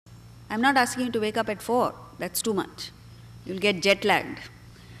I'm not asking you to wake up at 4. That's too much. You'll get jet lagged.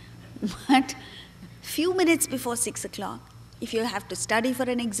 But few minutes before 6 o'clock, if you have to study for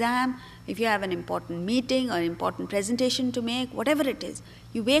an exam, if you have an important meeting or important presentation to make, whatever it is,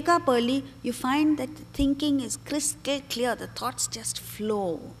 you wake up early, you find that the thinking is crystal clear, the thoughts just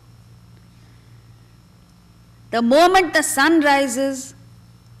flow. The moment the sun rises,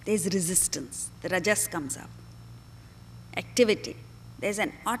 there's resistance, the rajas comes up. Activity. There's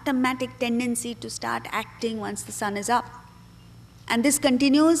an automatic tendency to start acting once the sun is up. And this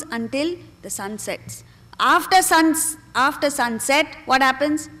continues until the sun sets. After sunset, what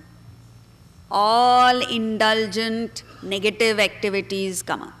happens? All indulgent negative activities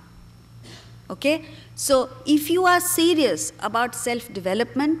come up. Okay? So if you are serious about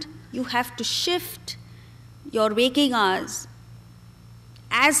self-development, you have to shift your waking hours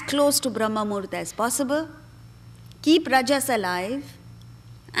as close to Brahma Muhurta as possible, keep rajas alive,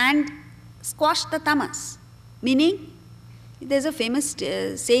 and squash the tamas. Meaning, there's a famous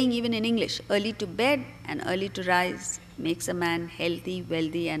saying even in English, early to bed and early to rise makes a man healthy,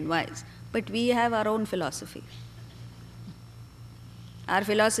 wealthy and wise. But we have our own philosophy. Our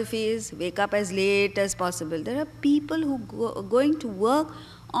philosophy is wake up as late as possible. There are people who are going to work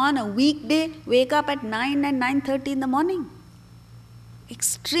on a weekday, wake up at 9 and 9:30 in the morning.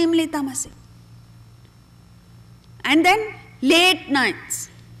 Extremely tamasic. And then late nights.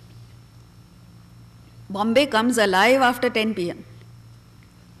 Bombay comes alive after 10 p.m.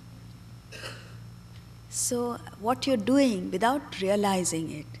 So what you're doing without realizing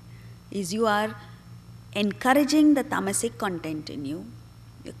it is you are encouraging the tamasic content in you,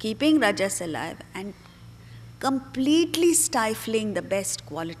 you're keeping rajas alive and completely stifling the best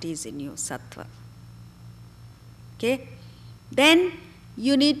qualities in you, sattva. Okay? Then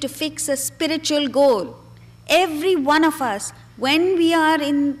you need to fix a spiritual goal. Every one of us, when we are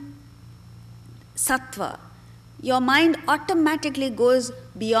in sattva, your mind automatically goes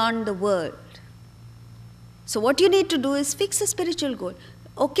beyond the world. So what you need to do is fix a spiritual goal.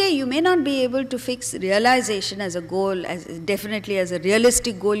 Okay, you may not be able to fix realization as a goal, definitely as a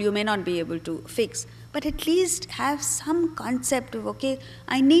realistic goal you may not be able to fix, but at least have some concept of, okay,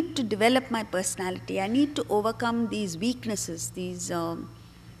 I need to develop my personality, I need to overcome these weaknesses, these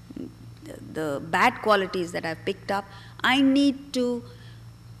the bad qualities that I've picked up, I need to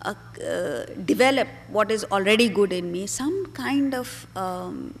develop what is already good in me, some kind of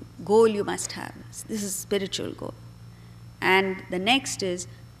goal you must have. This is spiritual goal. And the next is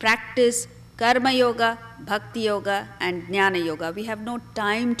practice karma yoga, bhakti yoga and jnana yoga. We have no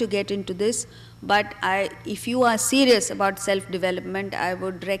time to get into this, but if you are serious about self-development, I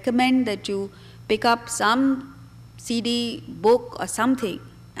would recommend that you pick up some CD, book or something,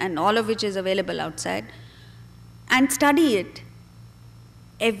 and all of which is available outside, and study it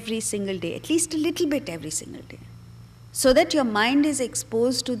every single day, at least a little bit every single day, so that your mind is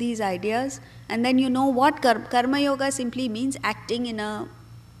exposed to these ideas, and then you know what karma yoga simply means acting in a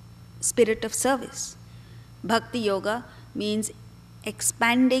spirit of service. Bhakti yoga means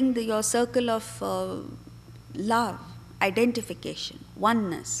expanding your circle of love, identification,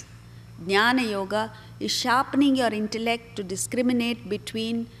 oneness. Jnana yoga is sharpening your intellect to discriminate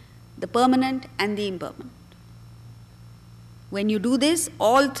between the permanent and the impermanent. When you do this,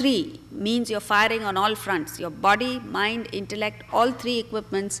 all three means you're firing on all fronts. Your body, mind, intellect, all three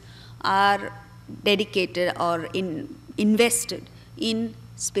equipments are dedicated or invested in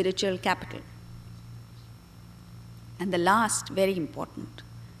spiritual capital. And the last, very important,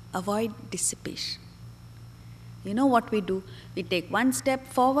 avoid dissipation. You know what we do? We take 1 step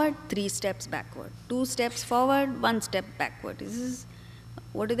forward, 3 steps backward. 2 steps forward, 1 step backward. This is,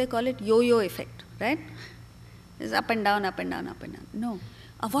 what do they call it? Yo-yo effect, right? It's up and down, up and down, up and down. No.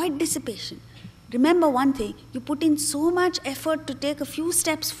 Avoid dissipation. Remember one thing, you put in so much effort to take a few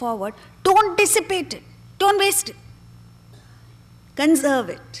steps forward, don't dissipate it. Don't waste it. Conserve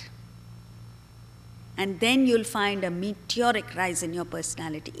it. And then you'll find a meteoric rise in your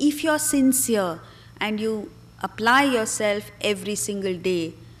personality. If you're sincere and you apply yourself every single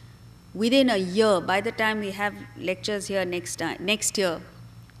day, within a year, by the time we have lectures here next year,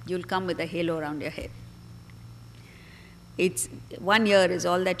 you'll come with a halo around your head. 1 year is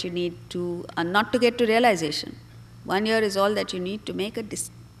all that you need to, not to get to realization. 1 year is all that you need to make a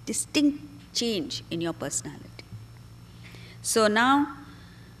distinct change in your personality. So now,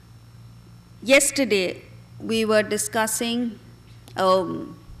 yesterday we were discussing,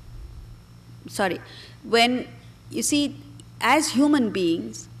 when you see, as human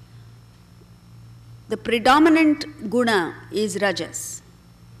beings, the predominant guna is rajas.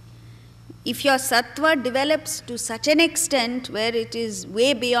 If your sattva develops to such an extent where it is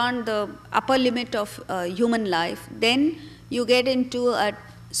way beyond the upper limit of human life, then you get into a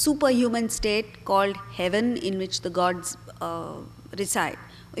superhuman state called heaven, in which the gods reside.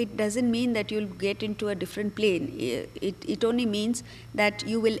 It doesn't mean that you'll get into a different plane. It only means that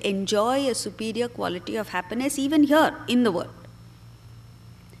you will enjoy a superior quality of happiness even here in the world.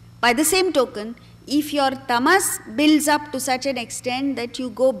 By the same token, if your tamas builds up to such an extent that you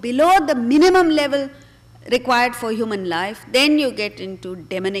go below the minimum level required for human life, then you get into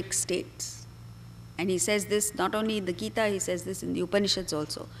demonic states. And he says this not only in the Gita, he says this in the Upanishads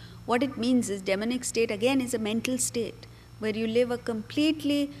also. What it means is demonic state again is a mental state where you live a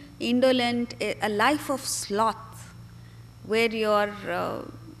completely indolent, a life of sloth, where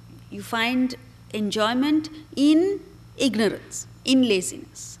you find enjoyment in ignorance, in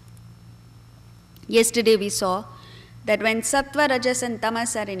laziness. Yesterday we saw that when sattva, rajas and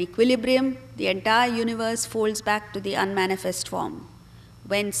tamas are in equilibrium, the entire universe folds back to the unmanifest form.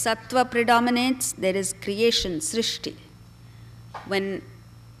 When sattva predominates, there is creation, srishti. When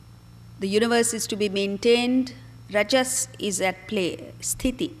the universe is to be maintained, rajas is at play,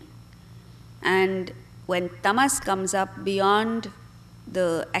 sthiti. And when tamas comes up beyond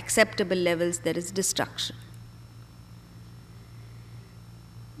the acceptable levels, there is destruction.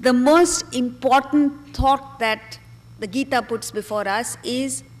 The most important thought that the Gita puts before us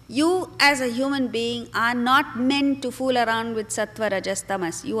is, you as a human being are not meant to fool around with sattva, rajas,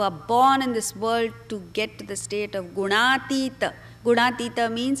 tamas. You are born in this world to get to the state of gunatita.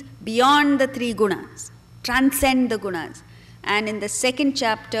 Gunatita means beyond the three gunas, transcend the gunas. And in the second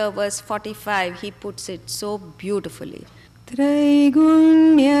chapter, verse 45, he puts it so beautifully.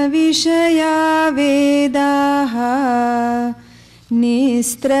 Traigunya vishaya vedaha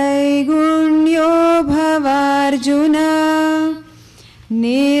nistraigunyo bhavarjuna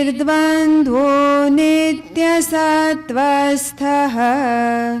nirdvandvo nitya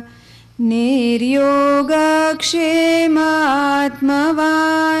sattvasthaha niryoga kshema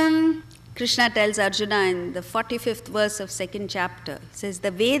atmavan. Krishna tells Arjuna in the 45th verse of second chapter, he says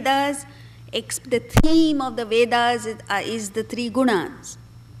the Vedas, the theme of the Vedas is the three gunas.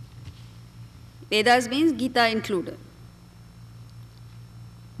 Vedas means Gita included.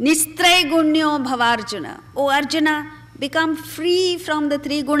 Nistraigunyo bhavarjuna. O Arjuna, become free from the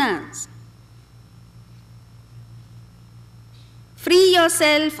three gunas. Free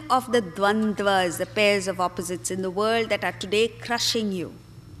yourself of the dvandvas, the pairs of opposites in the world that are today crushing you.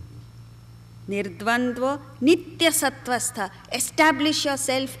 Nirdvandva nitya sattvastha. Establish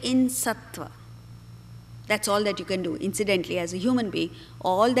yourself in sattva. That's all that you can do. Incidentally, as a human being,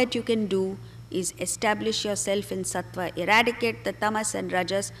 all that you can do is establish yourself in sattva, eradicate the tamas and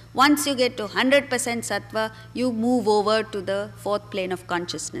rajas. Once you get to 100% sattva, you move over to the fourth plane of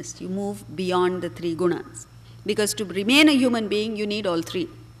consciousness. You move beyond the three gunas. Because to remain a human being, you need all three.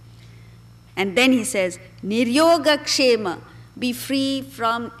 And then he says, niryoga kshema, be free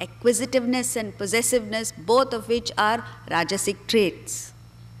from acquisitiveness and possessiveness, both of which are rajasic traits.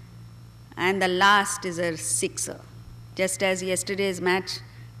 And the last is a sixer. Just as yesterday's match,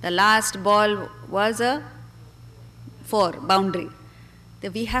 the last ball was a 4, boundary.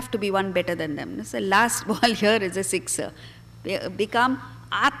 We have to be one better than them. So the last ball here is a sixer. Become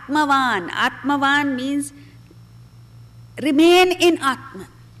Atmavan. Atmavan means remain in Atman.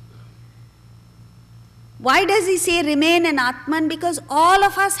 Why does he say remain in Atman? Because all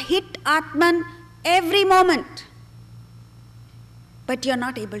of us hit Atman every moment. But you're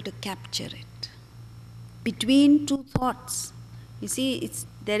not able to capture it. Between two thoughts. You see,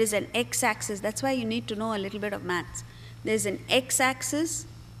 there is an x-axis. That's why you need to know a little bit of maths. There's an x-axis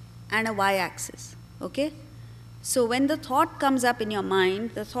and a y-axis. Okay? So when the thought comes up in your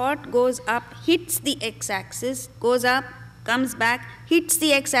mind, the thought goes up, hits the x-axis, goes up, comes back, hits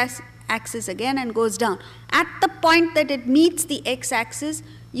the x-axis again and goes down. At the point that it meets the x-axis,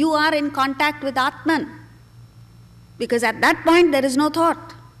 you are in contact with Atman. Because at that point there is no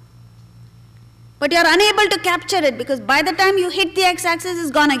thought. But you are unable to capture it because by the time you hit the x-axis, it's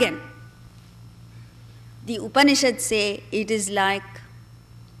gone again. The Upanishads say it is like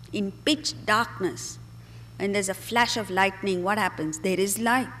in pitch darkness. When there's a flash of lightning, what happens? There is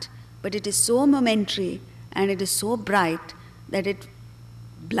light, but it is so momentary and it is so bright that it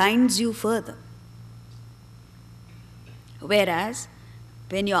blinds you further. Whereas,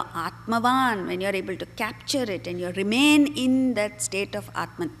 when you're Atmavan, when you're able to capture it and you remain in that state of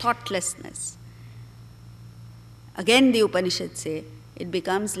Atman, thoughtlessness, again the Upanishads say, it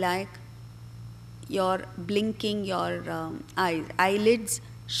becomes like you're blinking your eyelids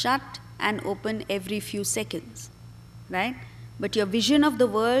shut and open every few seconds, right? But your vision of the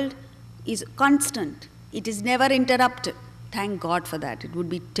world is constant. It is never interrupted. Thank God for that. It would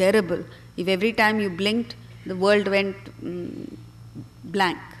be terrible if every time you blinked, the world went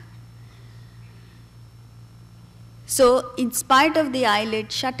blank. So, in spite of the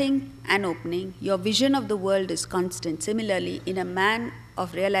eyelid shutting and opening, your vision of the world is constant. Similarly, in a man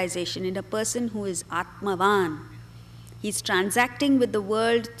of realization, in a person who is Atmavan, he is transacting with the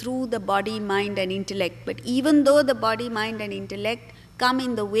world through the body, mind and intellect. But even though the body, mind and intellect come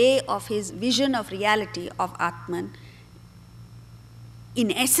in the way of his vision of reality of Atman, in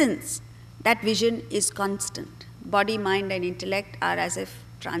essence, that vision is constant. Body, mind and intellect are as if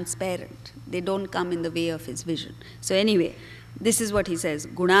transparent. They don't come in the way of his vision. So anyway, this is what he says,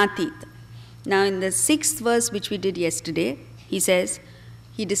 Gunatit. Now in the 6th verse which we did yesterday, he says,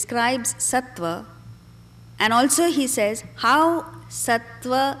 he describes sattva, and also he says how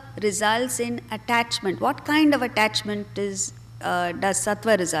sattva results in attachment. What kind of attachment does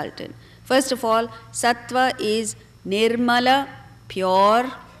sattva result in? First of all, sattva is nirmala,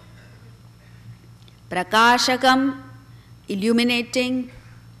 pure, prakashakam, illuminating,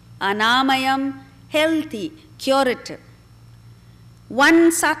 anamayam, healthy, curative. One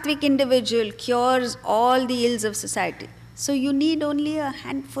sattvic individual cures all the ills of society. So you need only a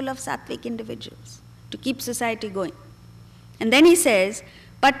handful of sattvic individuals to keep society going. And then he says,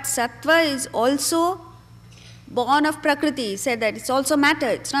 but sattva is also born of prakriti. He said that it's also matter,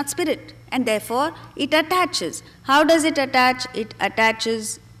 it's not spirit. And therefore, it attaches. How does it attach? It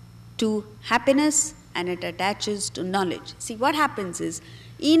attaches to happiness and it attaches to knowledge. See, what happens is,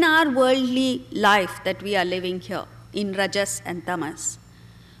 in our worldly life that we are living here, in rajas and tamas,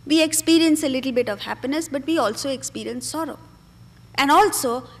 we experience a little bit of happiness, but we also experience sorrow. And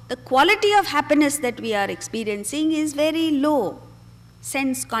also, the quality of happiness that we are experiencing is very low.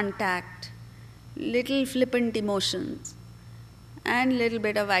 Sense contact, little flippant emotions, and little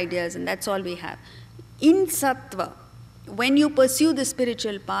bit of ideas, and that's all we have. In sattva, when you pursue the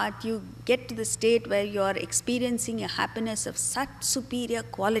spiritual path, you get to the state where you are experiencing a happiness of such superior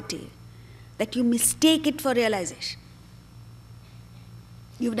quality that you mistake it for realization.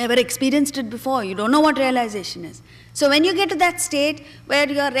 You've never experienced it before. You don't know what realization is. So when you get to that state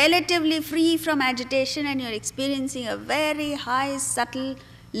where you are relatively free from agitation and you're experiencing a very high, subtle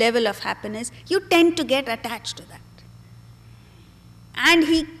level of happiness, you tend to get attached to that. And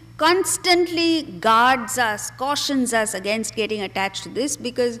he constantly guards us, cautions us against getting attached to this,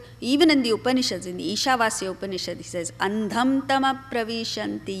 because even in the Upanishads, in the Ishavasya Upanishad, he says, Andham tama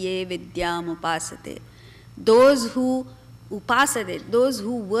pravishanti ye vidyam upasate. Those who upasate, those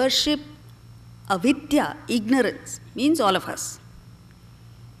who worship avidya, ignorance, means all of us.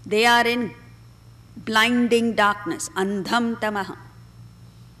 They are in blinding darkness, andham tamaha.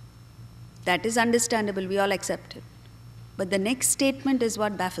 That is understandable, we all accept it. But the next statement is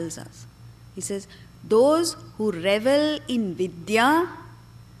what baffles us. He says, those who revel in vidya,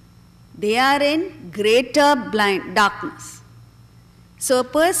 they are in greater darkness. So a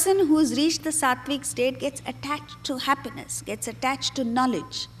person who's reached the sattvic state gets attached to happiness, gets attached to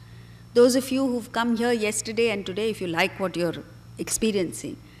knowledge. Those of you who've come here yesterday and today, if you like what you're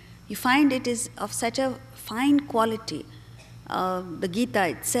experiencing, you find it is of such a fine quality, the Gita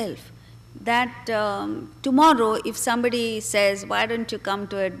itself, that tomorrow if somebody says, why don't you come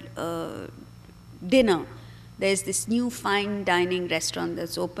to a dinner, there's this new fine dining restaurant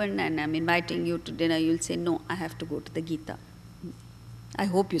that's open and I'm inviting you to dinner, you'll say, no, I have to go to the Gita. I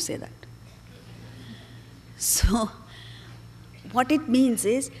hope you say that. So what it means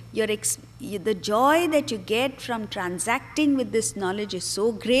is the joy that you get from transacting with this knowledge is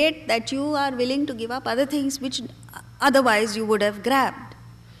so great that you are willing to give up other things which otherwise you would have grabbed.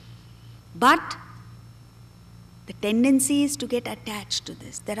 But the tendency is to get attached to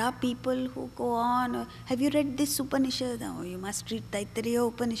this. There are people who go on, have you read this Upanishad? Oh, you must read Taittiriya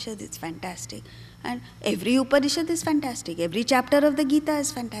Upanishad, it's fantastic. And every Upanishad is fantastic. Every chapter of the Gita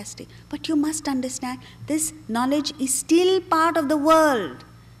is fantastic. But you must understand, this knowledge is still part of the world.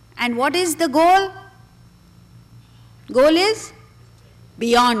 And what is the goal? Goal is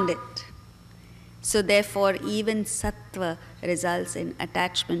beyond it. So therefore, even sattva results in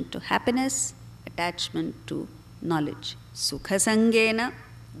attachment to happiness, attachment to knowledge. Sukha sangena,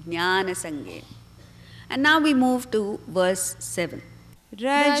 jnana sangena. And now we move to verse 7.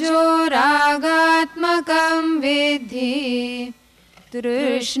 Rajo ragatmakam vidhi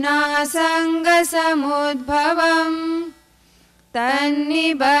trishna sanga samudbhavam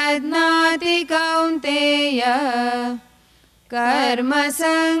tannibadnati kaunteya karma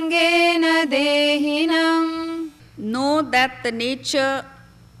sangena dehinam. Know that the nature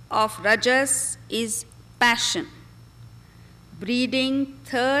of rajas is passion. breeding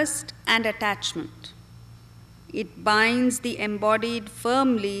thirst and attachment. It binds the embodied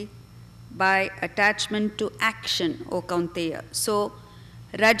firmly by attachment to action, O Kaunteya. So,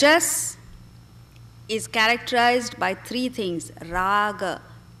 Rajas is characterized by three things: raga,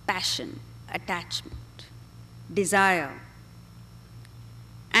 passion, attachment, desire.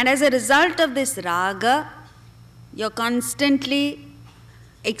 And as a result of this raga, you're constantly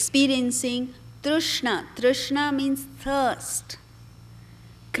experiencing trishna. Trishna means thirst,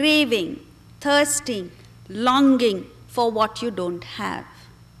 craving, thirsting, longing for what you don't have.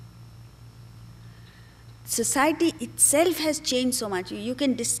 Society itself has changed so much. You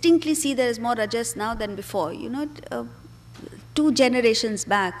can distinctly see there is more rajas now than before. 2 generations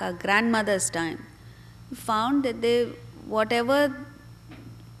back, our grandmother's time, found that whatever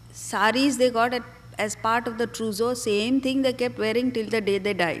saris they got as part of the trousseau, same thing they kept wearing till the day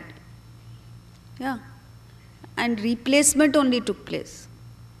they died. Yeah. And replacement only took place.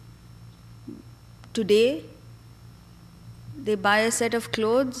 Today, they buy a set of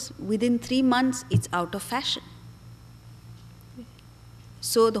clothes, within 3 months it's out of fashion.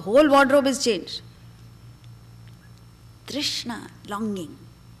 So the whole wardrobe is changed. Trishna, longing.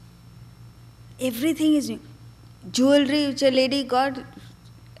 Everything is new. Jewelry which a lady got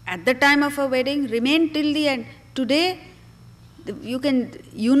at the time of her wedding remained till the end. Today,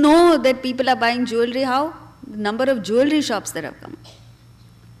 you know that people are buying jewelry. How? The number of jewelry shops that have come.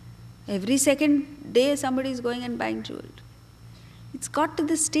 Every second day somebody is going and buying jewelry. It's got to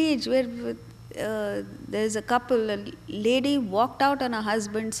the stage where there's a couple, a lady walked out on her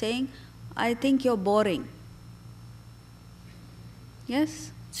husband saying, "I think you're boring."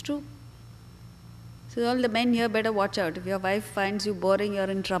 Yes, it's true. So all the men here better watch out. If your wife finds you boring,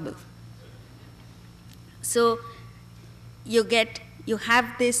 you're in trouble. So you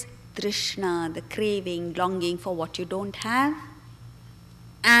have this trishna, the craving, longing for what you don't have,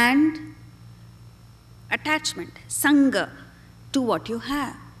 and attachment, sanga, to what you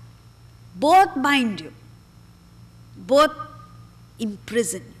have. Both bind you. Both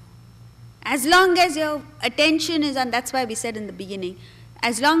imprison you. As long as your attention is on, that's why we said in the beginning,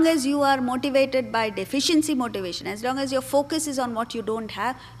 as long as you are motivated by deficiency motivation, as long as your focus is on what you don't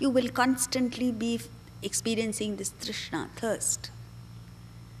have, you will constantly be experiencing this trishna, thirst.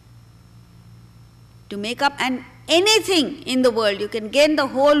 To make up, and anything in the world, you can gain the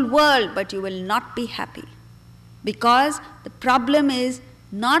whole world, but you will not be happy. Because the problem is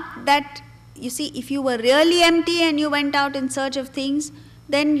not that, you see, if you were really empty and you went out in search of things,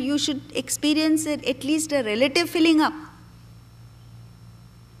 then you should experience at least a relative filling up.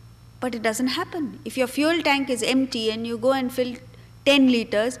 But it doesn't happen. If your fuel tank is empty and you go and fill 10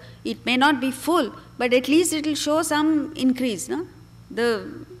 liters, it may not be full, but at least it will show some increase. No?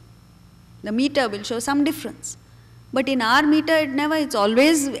 The meter will show some difference. But in our meter, it's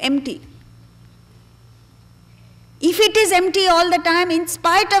always empty. If it is empty all the time, in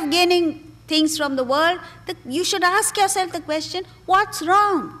spite of gaining things from the world, you should ask yourself the question, what's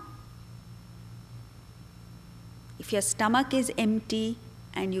wrong? If your stomach is empty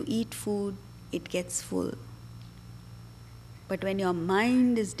and you eat food, it gets full. But when your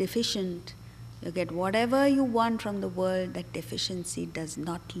mind is deficient, you get whatever you want from the world, that deficiency does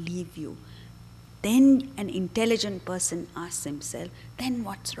not leave you. Then an intelligent person asks himself, then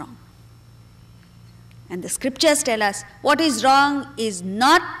what's wrong? And the scriptures tell us, what is wrong is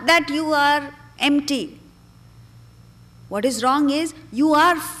not that you are empty. What is wrong is, you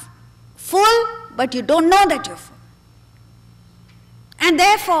are full, but you don't know that you're full. And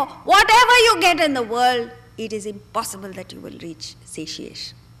therefore, whatever you get in the world, it is impossible that you will reach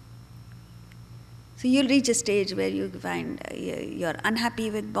satiation. So you'll reach a stage where you find you're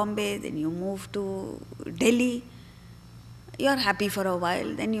unhappy with Bombay, then you move to Delhi. You're happy for a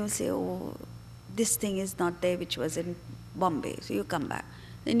while, then you say, oh, this thing is not there which was in Bombay, so you come back.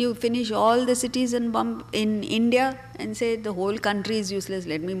 Then you finish all the cities in India and say the whole country is useless,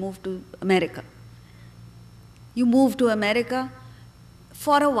 let me move to America. You move to America,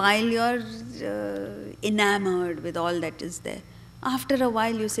 for a while you're enamored with all that is there. After a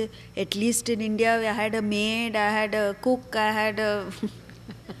while you say, at least in India I had a maid, I had a cook, I had a...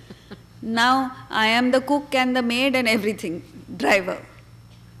 Now I am the cook and the maid and everything, driver.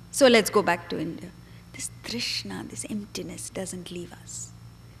 So let's go back to India. This trishna, this emptiness doesn't leave us.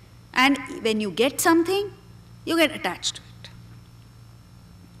 And when you get something, you get attached to it.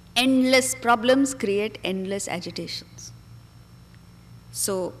 Endless problems create endless agitations.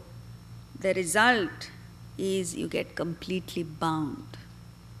 So the result is you get completely bound.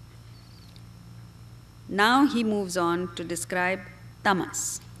 Now he moves on to describe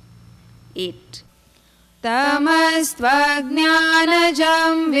tamas. 8.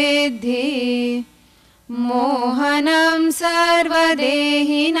 तमस्त्वज्ञानजं विद्धि मोहनं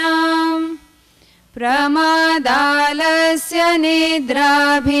सर्वदेहिनां प्रमादालस्य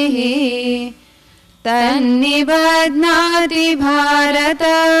निद्राभिः तन्निबध्नाति Bharat.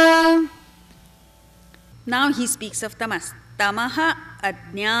 Now he speaks of tamas. Tamaha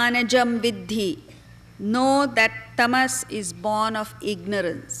ajnanajam vidhi. Know that tamas is born of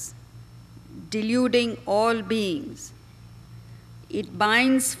ignorance, deluding all beings. It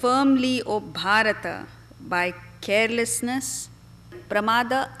binds firmly, O Bharata, by carelessness,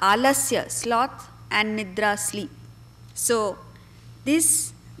 pramada, alasya, sloth, and nidra, sleep. So,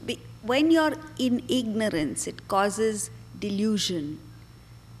 when you're in ignorance, it causes delusion.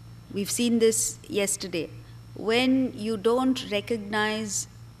 We've seen this yesterday. When you don't recognize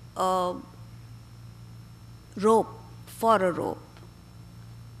a rope for a rope,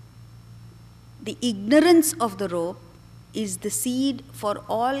 the ignorance of the rope is the seed for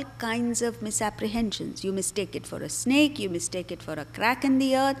all kinds of misapprehensions. You mistake it for a snake, you mistake it for a crack in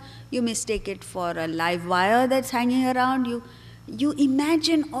the earth, you mistake it for a live wire that's hanging around you. You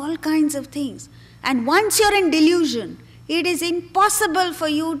imagine all kinds of things. And once you're in delusion, it is impossible for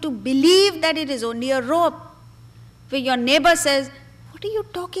you to believe that it is only a rope. When your neighbor says, "What are you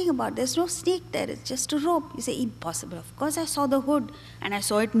talking about? There's no snake there, it's just a rope." You say, "Impossible. Of course I saw the hood and I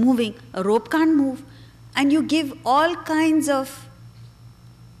saw it moving. A rope can't move." And you give all kinds of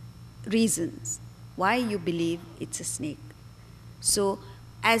reasons why you believe it's a snake. So,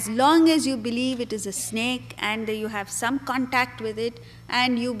 as long as you believe it is a snake and you have some contact with it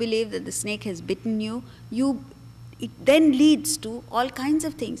and you believe that the snake has bitten you, it then leads to all kinds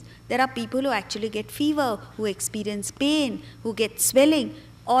of things. There are people who actually get fever, who experience pain, who get swelling,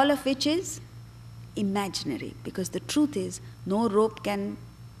 all of which is imaginary, because the truth is no rope can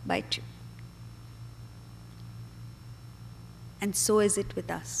bite you. And so is it with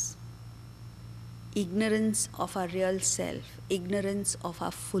us. Ignorance of our real self, ignorance of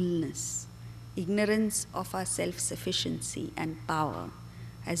our fullness, ignorance of our self-sufficiency and power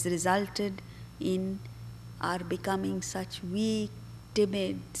has resulted in our becoming such weak,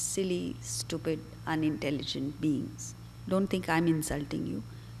 timid, silly, stupid, unintelligent beings. Don't think I'm insulting you.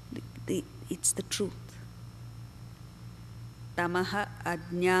 It's the truth. Tamaha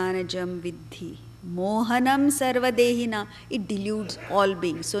ajnanajam vidhi. Mohanam sarvadehina. It deludes all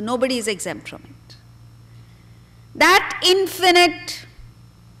beings. So nobody is exempt from it. That infinite,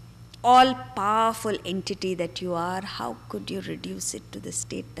 all-powerful entity that you are, how could you reduce it to the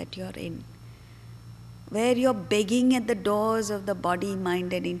state that you're in? Where you're begging at the doors of the body,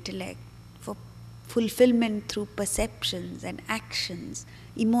 mind and intellect for fulfillment through perceptions and actions,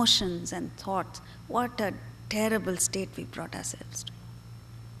 emotions and thoughts. What a terrible state we brought ourselves to.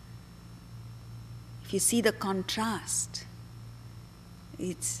 If you see the contrast,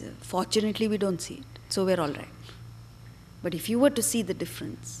 fortunately we don't see it, so we're all right. But if you were to see the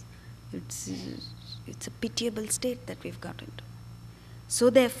difference, it's a pitiable state that we've got into. So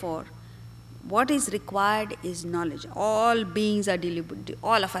therefore, what is required is knowledge. All beings are deluded.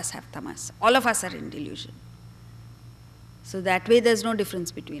 All of us have tamas. All of us are in delusion. So that way there's no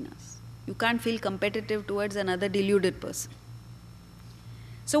difference between us. You can't feel competitive towards another deluded person.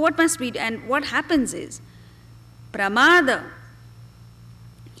 So what must be, and what happens is, pramada,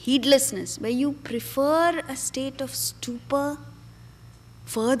 heedlessness, where you prefer a state of stupor,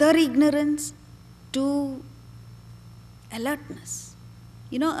 further ignorance, to alertness.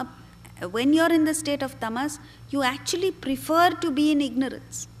 You know, when you're in the state of tamas, you actually prefer to be in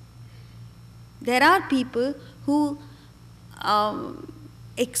ignorance. There are people who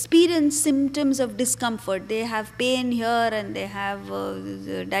experience symptoms of discomfort. They have pain here and they have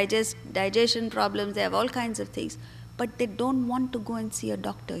digestion problems, they have all kinds of things. But they don't want to go and see a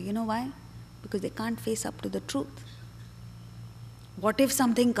doctor. You know why? Because they can't face up to the truth. What if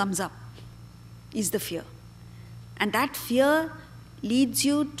something comes up? Is the fear. And that fear leads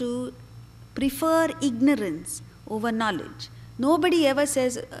you to prefer ignorance over knowledge. Nobody ever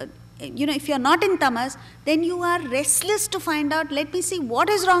says, if you're not in tamas, then you are restless to find out, let me see what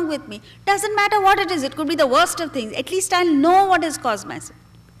is wrong with me. Doesn't matter what it is, it could be the worst of things. At least I'll know what has caused my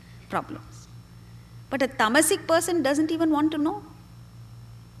problems. But a tamasic person doesn't even want to know.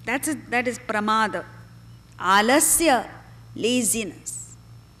 That is pramada. Alasya, laziness.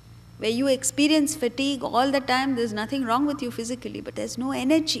 Where you experience fatigue all the time, there's nothing wrong with you physically, but there's no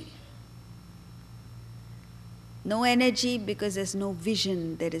energy. No energy because there's no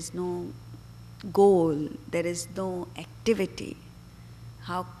vision, there is no goal, there is no activity.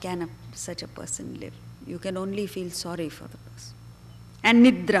 How can such a person live? You can only feel sorry for the person. And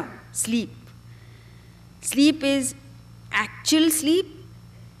nidra, sleep. Sleep is actual sleep,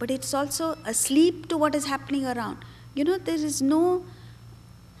 but it's also a sleep to what is happening around. You know, there's no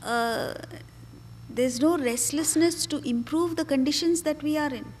restlessness to improve the conditions that we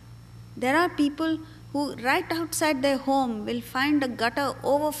are in. There are people who right outside their home will find a gutter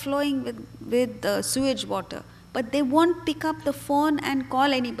overflowing with sewage water, but they won't pick up the phone and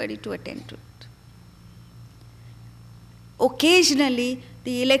call anybody to attend to it. Occasionally,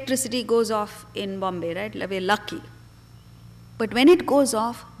 the electricity goes off in Bombay, right? We're lucky. But when it goes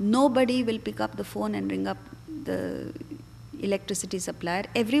off, nobody will pick up the phone and ring up the electricity supplier.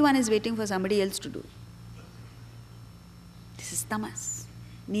 Everyone is waiting for somebody else to do. This is tamas,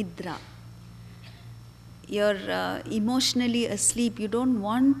 nidra. You're emotionally asleep. You don't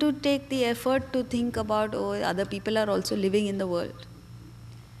want to take the effort to think about, oh, other people are also living in the world.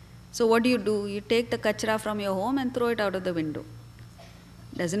 So what do? You take the kachra from your home and throw it out of the window.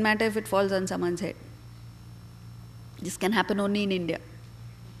 Doesn't matter if it falls on someone's head. This can happen only in India.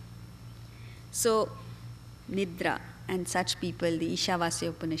 So, nidra and such people, the Ishavasya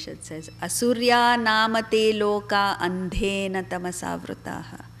Upanishad says, Asurya namate loka andhena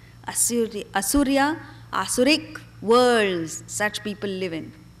tamasavrutaha. Asurya, asuric worlds, such people live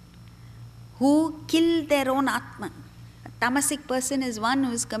in, who kill their own Atman. A tamasic person is one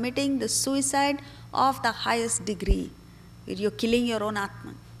who is committing the suicide of the highest degree. You're killing your own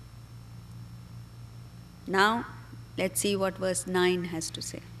Atman. Now, let's see what verse 9 has to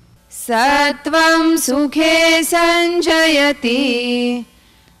say. Sattvam sukhe sanjayati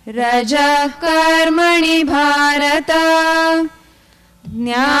rajah karmani bharata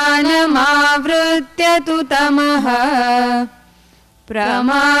jnanam avrutya tu tamaha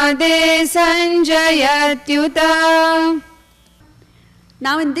pramade sanjayatyuta.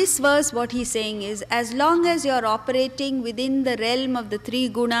 Now in this verse what he's saying is, as long as you're operating within the realm of the three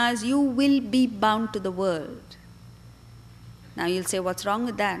gunas, you will be bound to the world. Now you'll say, what's wrong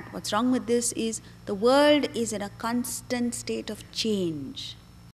with that? What's wrong with this is, the world is in a constant state of change.